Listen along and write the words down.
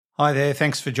Hi there,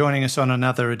 thanks for joining us on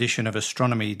another edition of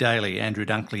Astronomy Daily. Andrew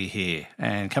Dunkley here.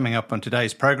 And coming up on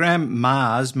today's program,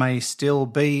 Mars may still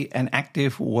be an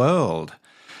active world.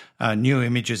 New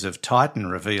images of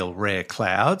Titan reveal rare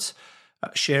clouds.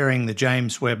 Sharing the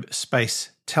James Webb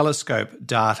Space Telescope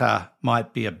data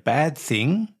might be a bad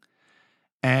thing.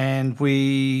 And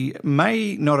we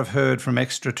may not have heard from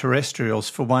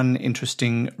extraterrestrials for one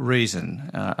interesting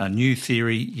reason, a new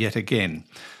theory yet again.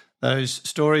 Those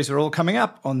stories are all coming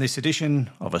up on this edition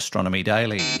of Astronomy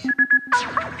Daily.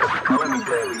 Astronomy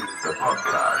Daily, the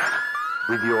podcast,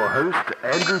 with your host,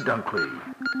 Andrew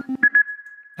Dunkley.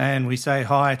 And we say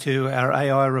hi to our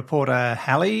AI reporter,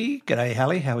 Hallie. G'day,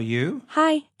 Hallie. How are you?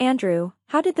 Hi, Andrew.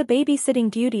 How did the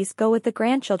babysitting duties go with the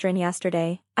grandchildren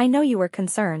yesterday? I know you were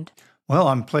concerned. Well,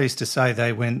 I'm pleased to say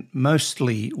they went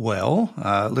mostly well.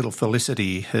 Little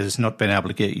Felicity has not been able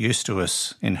to get used to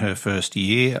us in her first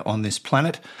year on this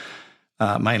planet,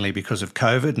 mainly because of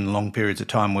COVID and long periods of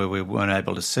time where we weren't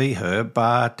able to see her.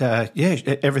 But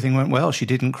everything went well. She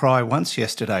didn't cry once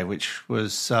yesterday, which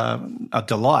was a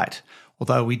delight,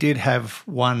 although we did have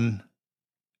one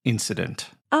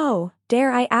incident. Oh,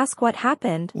 dare I ask what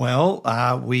happened?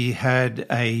 Well, we had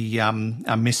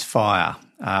a misfire.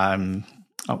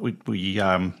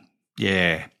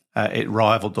 It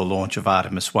rivaled the launch of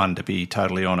Artemis 1, to be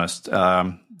totally honest.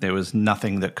 There was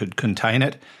nothing that could contain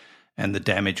it, and the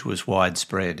damage was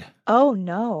widespread. Oh,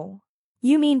 no.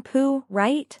 You mean poo,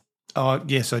 right? Oh,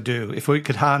 yes, I do. If we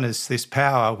could harness this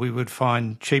power, we would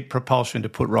find cheap propulsion to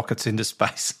put rockets into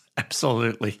space.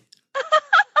 Absolutely.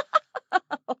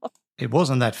 It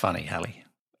wasn't that funny, Hallie.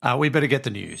 We better get the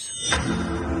news.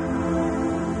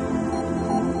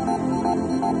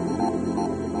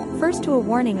 First to a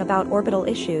warning about orbital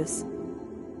issues.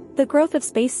 The growth of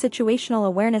space situational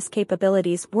awareness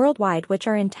capabilities worldwide, which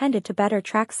are intended to better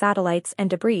track satellites and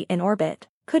debris in orbit,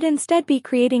 could instead be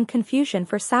creating confusion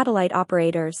for satellite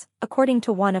operators, according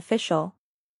to one official.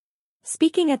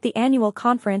 Speaking at the annual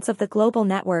conference of the Global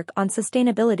Network on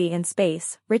Sustainability in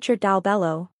Space, Richard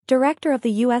Dalbello, director of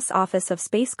the U.S. Office of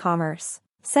Space Commerce,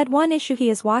 said one issue he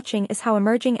is watching is how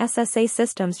emerging SSA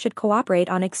systems should cooperate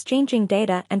on exchanging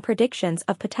data and predictions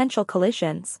of potential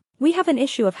collisions. We have an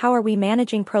issue of how are we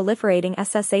managing proliferating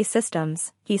SSA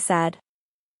systems, he said.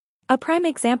 A prime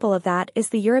example of that is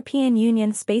the European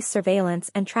Union Space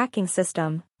Surveillance and Tracking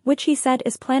System, which he said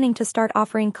is planning to start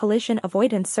offering collision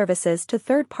avoidance services to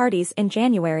third parties in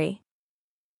January.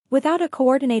 Without a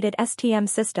coordinated STM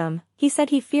system, he said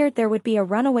he feared there would be a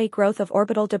runaway growth of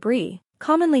orbital debris,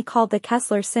 commonly called the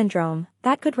Kessler syndrome,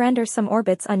 that could render some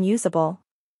orbits unusable.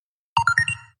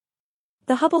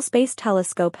 The Hubble Space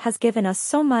Telescope has given us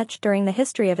so much during the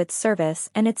history of its service,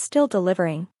 and it's still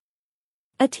delivering.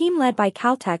 A team led by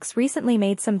Caltech recently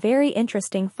made some very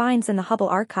interesting finds in the Hubble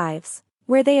archives,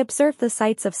 where they observed the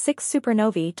sites of 6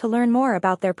 supernovae to learn more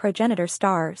about their progenitor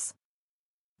stars.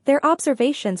 Their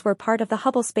observations were part of the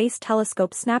Hubble Space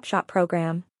Telescope Snapshot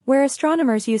program, where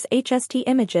astronomers use HST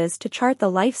images to chart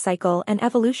the life cycle and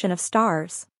evolution of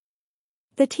stars.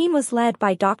 The team was led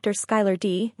by Dr. Schuyler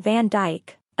D. Van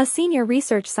Dyke, a senior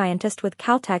research scientist with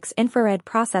Caltech's Infrared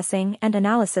Processing and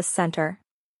Analysis Center.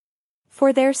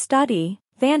 For their study,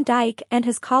 Van Dyke and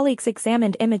his colleagues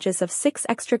examined images of 6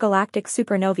 extragalactic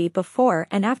supernovae before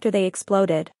and after they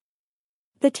exploded.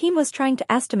 The team was trying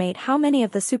to estimate how many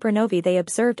of the supernovae they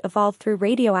observed evolved through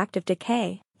radioactive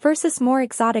decay versus more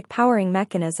exotic powering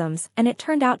mechanisms, and it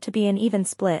turned out to be an even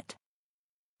split.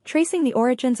 Tracing the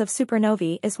origins of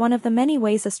supernovae is one of the many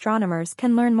ways astronomers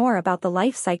can learn more about the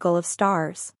life cycle of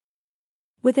stars.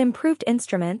 With improved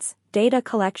instruments, data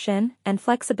collection, and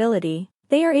flexibility,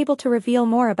 they are able to reveal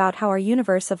more about how our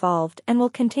universe evolved and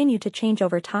will continue to change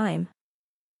over time.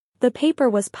 The paper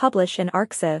was published in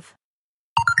Arxiv.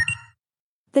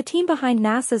 The team behind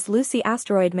NASA's Lucy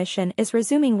asteroid mission is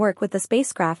resuming work with the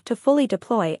spacecraft to fully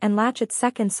deploy and latch its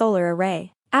second solar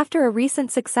array, after a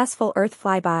recent successful Earth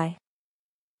flyby.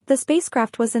 The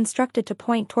spacecraft was instructed to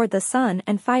point toward the Sun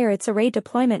and fire its array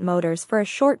deployment motors for a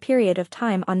short period of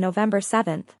time on November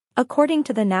 7, according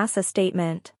to the NASA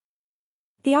statement.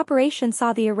 The operation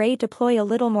saw the array deploy a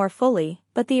little more fully,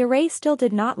 but the array still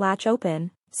did not latch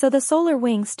open, so the solar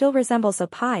wing still resembles a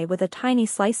pie with a tiny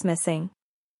slice missing.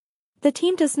 The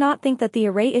team does not think that the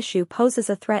array issue poses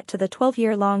a threat to the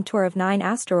 12-year-long tour of 9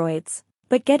 asteroids,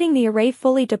 but getting the array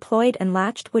fully deployed and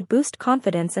latched would boost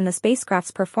confidence in the spacecraft's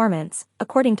performance,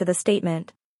 according to the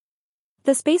statement.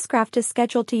 The spacecraft is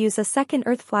scheduled to use a second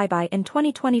Earth flyby in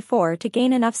 2024 to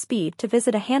gain enough speed to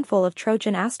visit a handful of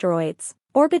Trojan asteroids,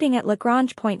 orbiting at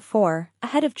Lagrange Point 4,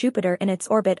 ahead of Jupiter in its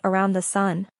orbit around the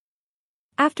Sun.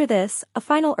 After this, a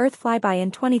final Earth flyby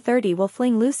in 2030 will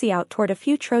fling Lucy out toward a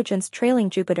few Trojans trailing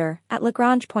Jupiter at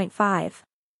Lagrange point 5.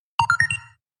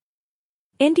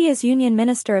 India's Union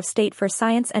Minister of State for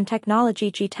Science and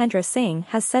Technology Jitendra Singh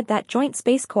has said that joint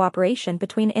space cooperation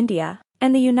between India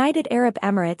and the United Arab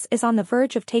Emirates is on the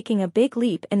verge of taking a big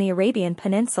leap in the Arabian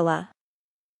Peninsula.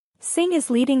 Singh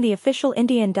is leading the official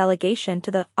Indian delegation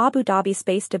to the Abu Dhabi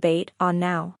Space Debate on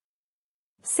Now.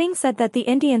 Singh said that the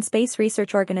Indian Space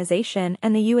Research Organisation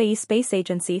and the UAE Space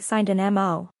Agency signed an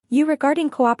MOU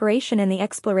regarding cooperation in the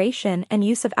exploration and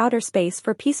use of outer space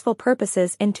for peaceful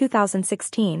purposes in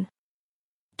 2016.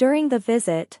 During the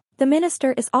visit, the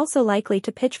minister is also likely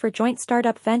to pitch for joint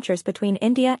startup ventures between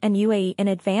India and UAE in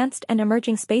advanced and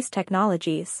emerging space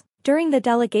technologies. During the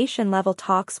delegation-level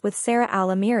talks with Sarah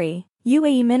Al-Amiri,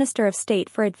 UAE Minister of State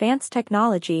for Advanced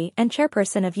Technology and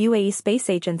Chairperson of UAE Space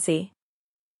Agency.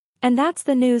 And that's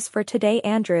the news for today,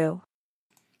 Andrew.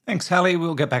 Thanks, Hallie.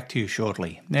 We'll get back to you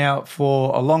shortly. Now,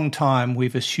 for a long time,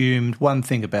 we've assumed one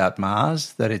thing about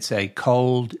Mars, that it's a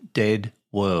cold, dead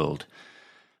world.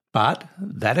 But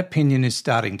that opinion is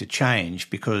starting to change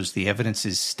because the evidence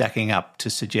is stacking up to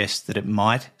suggest that it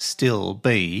might still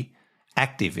be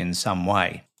active in some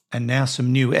way. And now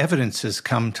some new evidence has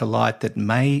come to light that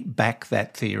may back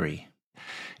that theory.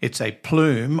 It's a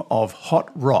plume of hot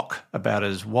rock about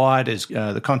as wide as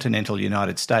the continental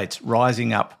United States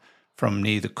rising up from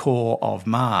near the core of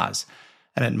Mars.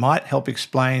 And it might help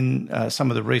explain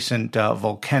some of the recent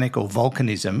volcanic or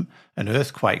volcanism and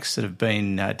earthquakes that have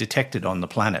been detected on the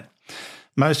planet.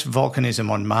 Most volcanism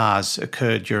on Mars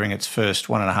occurred during its first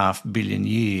 1.5 billion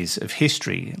years of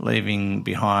history, leaving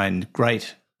behind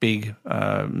great big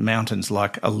mountains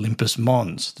like Olympus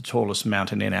Mons, the tallest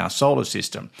mountain in our solar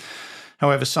system.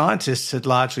 However, scientists had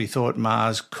largely thought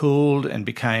Mars cooled and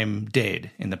became dead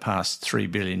in the past 3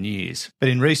 billion years. But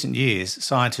in recent years,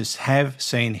 scientists have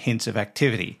seen hints of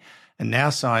activity, and now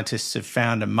scientists have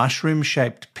found a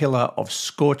mushroom-shaped pillar of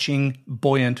scorching,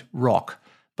 buoyant rock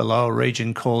below a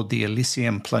region called the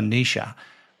Elysium Planitia,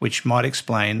 which might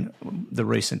explain the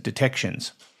recent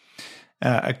detections.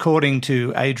 According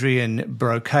to Adrian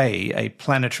Broquet, a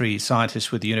planetary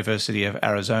scientist with the University of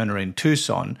Arizona in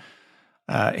Tucson,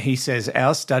 he says,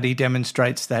 our study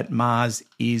demonstrates that Mars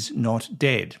is not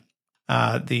dead.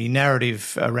 The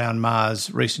narrative around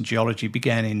Mars' recent geology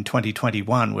began in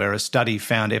 2021, where a study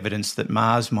found evidence that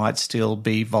Mars might still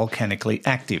be volcanically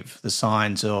active, the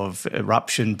signs of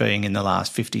eruption being in the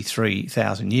last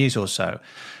 53,000 years or so.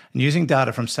 And using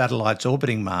data from satellites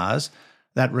orbiting Mars,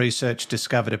 that research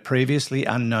discovered a previously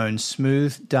unknown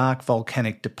smooth, dark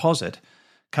volcanic deposit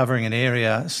covering an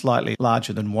area slightly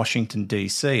larger than Washington,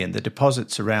 D.C., and the deposit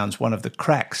surrounds one of the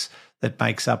cracks that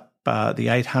makes up the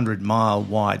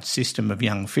 800-mile-wide system of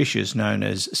young fissures known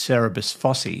as Cerberus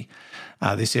Fossae.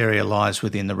 This area lies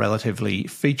within the relatively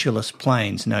featureless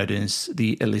plains known as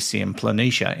the Elysium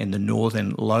Planitia in the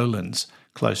northern lowlands,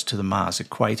 close to the Mars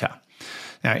equator.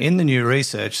 Now, in the new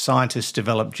research, scientists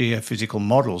developed geophysical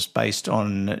models based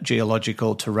on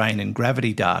geological terrain and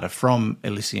gravity data from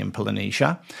Elysium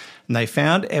Planitia, and they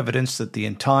found evidence that the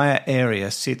entire area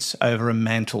sits over a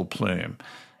mantle plume,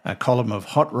 a column of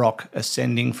hot rock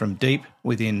ascending from deep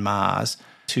within Mars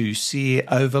to sear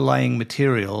overlaying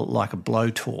material like a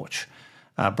blowtorch.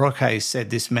 Broquet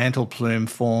said this mantle plume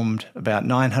formed about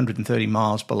 930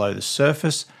 miles below the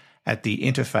surface at the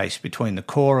interface between the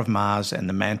core of Mars and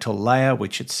the mantle layer,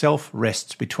 which itself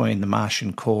rests between the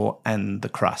Martian core and the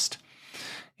crust.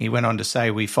 He went on to say,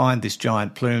 we find this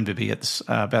giant plume to be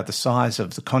about the size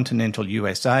of the continental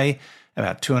USA,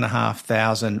 about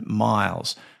 2,500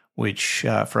 miles, which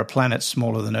for a planet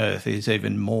smaller than Earth is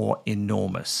even more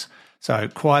enormous. So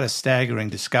quite a staggering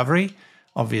discovery.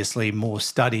 Obviously, more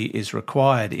study is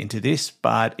required into this,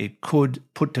 but it could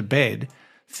put to bed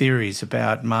theories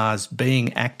about Mars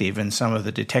being active and some of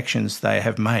the detections they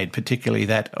have made, particularly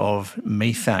that of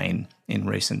methane in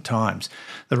recent times.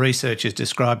 The research is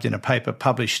described in a paper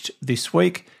published this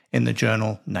week in the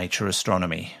journal Nature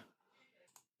Astronomy.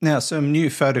 Now, some new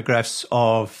photographs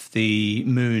of the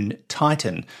moon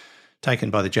Titan taken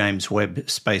by the James Webb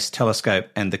Space Telescope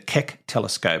and the Keck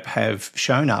Telescope have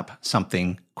shown up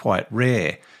something quite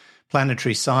rare.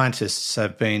 Planetary scientists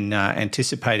have been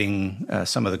anticipating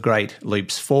some of the great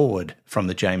leaps forward from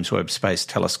the James Webb Space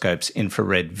Telescope's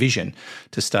infrared vision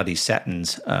to study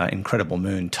Saturn's incredible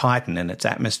moon Titan and its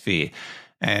atmosphere.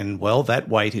 And, well, that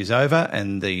wait is over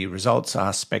and the results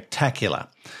are spectacular.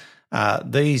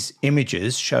 These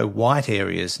images show white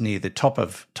areas near the top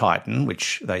of Titan,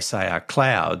 which they say are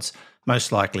clouds,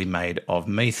 most likely made of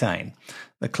methane.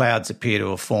 The clouds appear to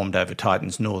have formed over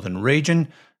Titan's northern region,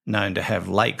 known to have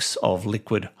lakes of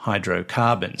liquid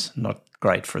hydrocarbons, not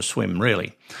great for a swim,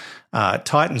 really.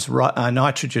 Titan's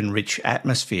nitrogen-rich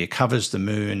atmosphere covers the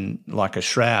moon like a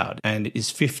shroud and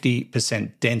is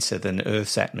 50% denser than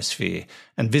Earth's atmosphere,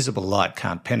 and visible light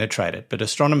can't penetrate it. But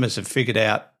astronomers have figured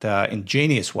out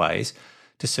ingenious ways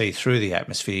to see through the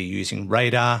atmosphere using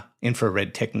radar,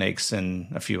 infrared techniques, and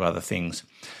a few other things.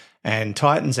 And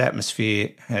Titan's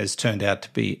atmosphere has turned out to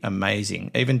be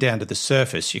amazing. Even down to the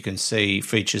surface, you can see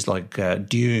features like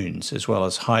dunes, as well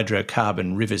as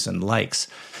hydrocarbon rivers and lakes.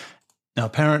 Now,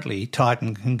 apparently,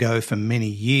 Titan can go for many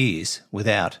years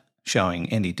without showing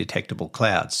any detectable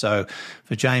clouds. So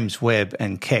for James Webb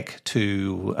and Keck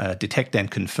to detect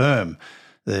and confirm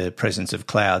the presence of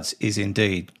clouds is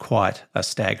indeed quite a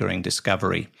staggering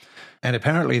discovery. And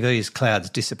apparently these clouds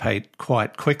dissipate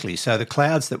quite quickly. So the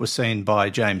clouds that were seen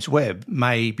by James Webb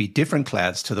may be different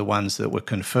clouds to the ones that were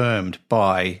confirmed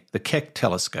by the Keck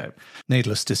telescope.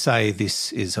 Needless to say,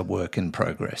 this is a work in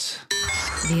progress.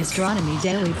 The Astronomy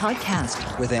Daily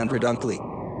Podcast with Andrew Dunkley.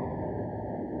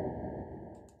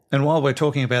 And while we're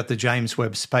talking about the James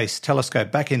Webb Space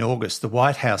Telescope, back in August, the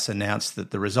White House announced that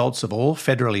the results of all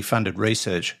federally funded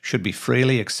research should be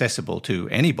freely accessible to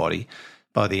anybody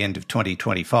by the end of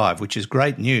 2025, which is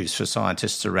great news for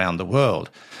scientists around the world.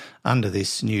 Under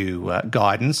this new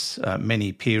guidance,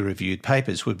 many peer-reviewed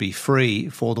papers would be free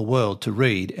for the world to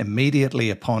read immediately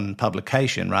upon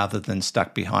publication rather than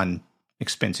stuck behind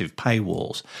expensive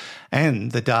paywalls.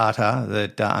 And the data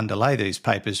that underlay these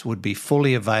papers would be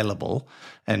fully available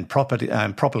and properly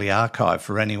archived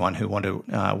for anyone who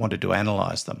wanted to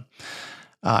analyse them.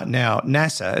 Now,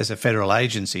 NASA, as a federal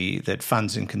agency that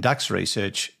funds and conducts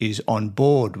research, is on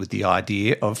board with the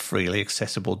idea of freely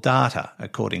accessible data,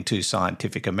 according to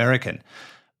Scientific American.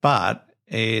 But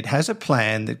it has a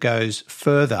plan that goes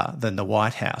further than the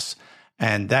White House,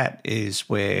 and that is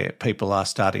where people are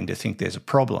starting to think there's a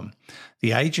problem.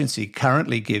 The agency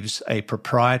currently gives a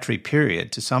proprietary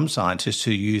period to some scientists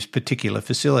who use particular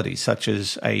facilities, such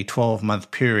as a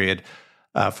 12-month period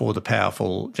for the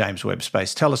powerful James Webb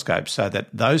Space Telescope, so that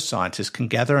those scientists can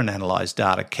gather and analyse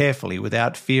data carefully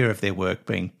without fear of their work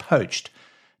being poached.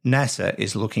 NASA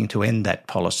is looking to end that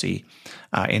policy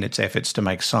in its efforts to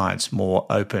make science more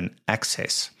open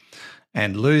access.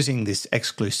 And losing this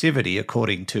exclusivity,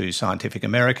 according to Scientific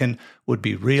American, would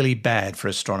be really bad for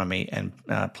astronomy and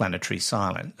planetary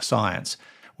science.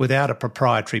 Without a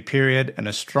proprietary period, an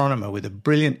astronomer with a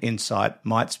brilliant insight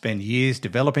might spend years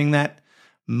developing that,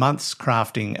 months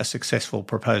crafting a successful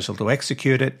proposal to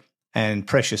execute it, and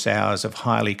precious hours of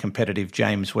highly competitive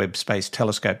James Webb Space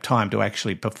Telescope time to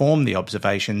actually perform the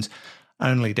observations,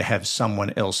 only to have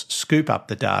someone else scoop up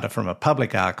the data from a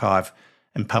public archive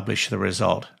and publish the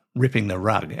result, ripping the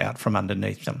rug out from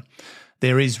underneath them.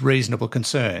 There is reasonable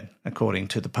concern, according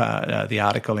to the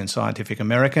article in Scientific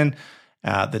American,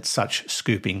 that such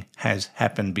scooping has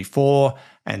happened before,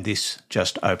 and this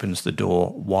just opens the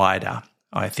door wider.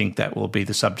 I think that will be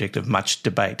the subject of much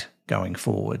debate going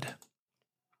forward.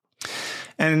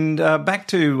 And back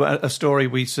to a story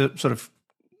we sort of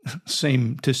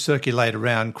seem to circulate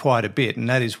around quite a bit, and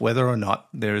that is whether or not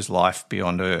there is life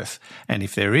beyond Earth. And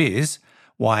if there is,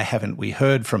 why haven't we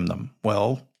heard from them?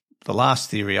 Well, the last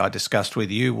theory I discussed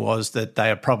with you was that they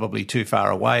are probably too far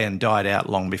away and died out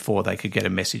long before they could get a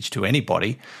message to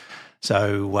anybody.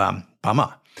 So,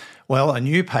 bummer. Well, a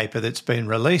new paper that's been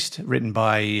released, written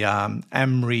by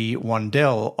Amri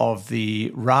Wandel of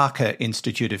the Raka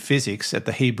Institute of Physics at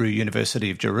the Hebrew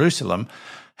University of Jerusalem,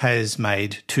 has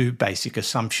made two basic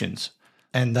assumptions.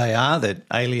 And they are that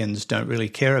aliens don't really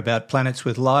care about planets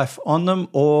with life on them,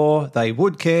 or they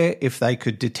would care if they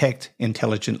could detect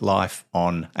intelligent life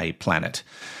on a planet.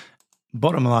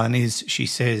 Bottom line is, she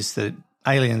says that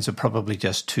aliens are probably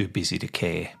just too busy to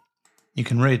care. You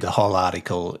can read the whole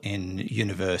article in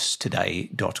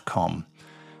universetoday.com.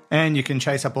 And you can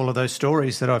chase up all of those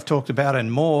stories that I've talked about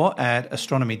and more at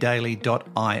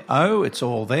astronomydaily.io. It's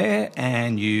all there,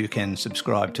 and you can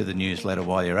subscribe to the newsletter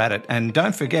while you're at it. And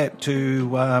don't forget to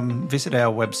visit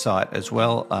our website as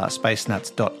well,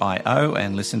 spacenuts.io,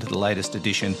 and listen to the latest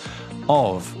edition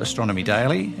of Astronomy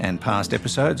Daily and past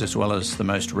episodes, as well as the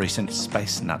most recent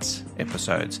Space Nuts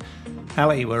episodes.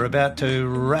 Hallie, we're about to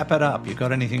wrap it up. You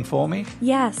got anything for me?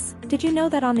 Yes. Did you know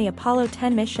that on the Apollo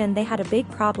 10 mission they had a big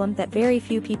problem that very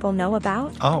few people know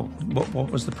about? Oh,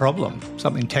 what was the problem?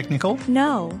 Something technical?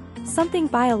 No. Something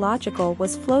biological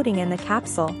was floating in the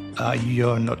capsule.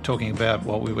 You're not talking about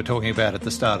what we were talking about at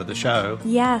the start of the show?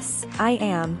 Yes, I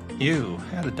am. Ew,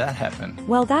 how did that happen?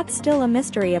 Well, that's still a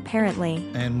mystery, apparently.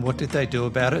 And what did they do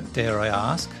about it, dare I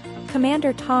ask?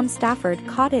 Commander Tom Stafford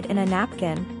caught it in a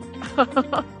napkin.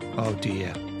 Oh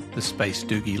dear, the space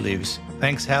doogie lives.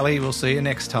 Thanks, Hallie. We'll see you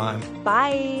next time.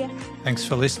 Bye. Thanks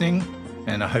for listening,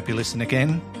 and I hope you listen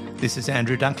again. This is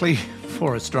Andrew Dunkley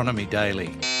for Astronomy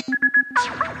Daily.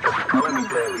 Astronomy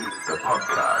Daily, the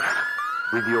podcast,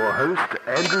 with your host,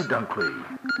 Andrew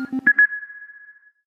Dunkley.